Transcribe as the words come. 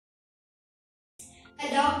A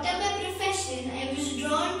doctor by profession, I was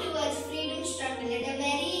drawn towards freedom struggle at a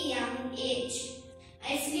very young age.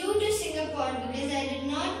 I flew to Singapore because I did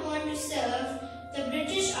not want to serve the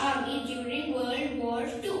British Army during World War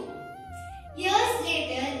II. Years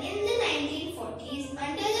later, in the 1940s,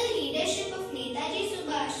 under the leadership of Netaji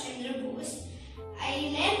Subhash Chandra Bose, I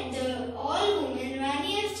led the all-women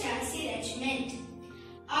Rani of Jhansi Regiment.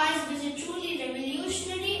 Ours was a truly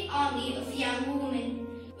revolutionary army of young women.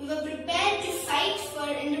 We were prepared to fight for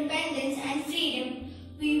independence and freedom.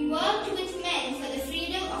 We worked with men for the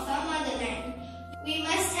freedom of our motherland. We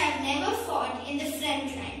must have never fought in the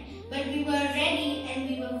front line, but we were ready and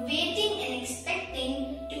we were waiting and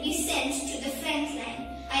expecting to be sent to the front line.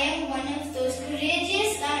 I am one of those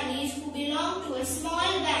courageous Ranis who belong to a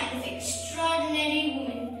small band of extraordinary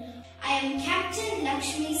women. I am Captain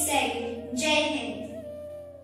Lakshmi Sahgal. Jai Hind.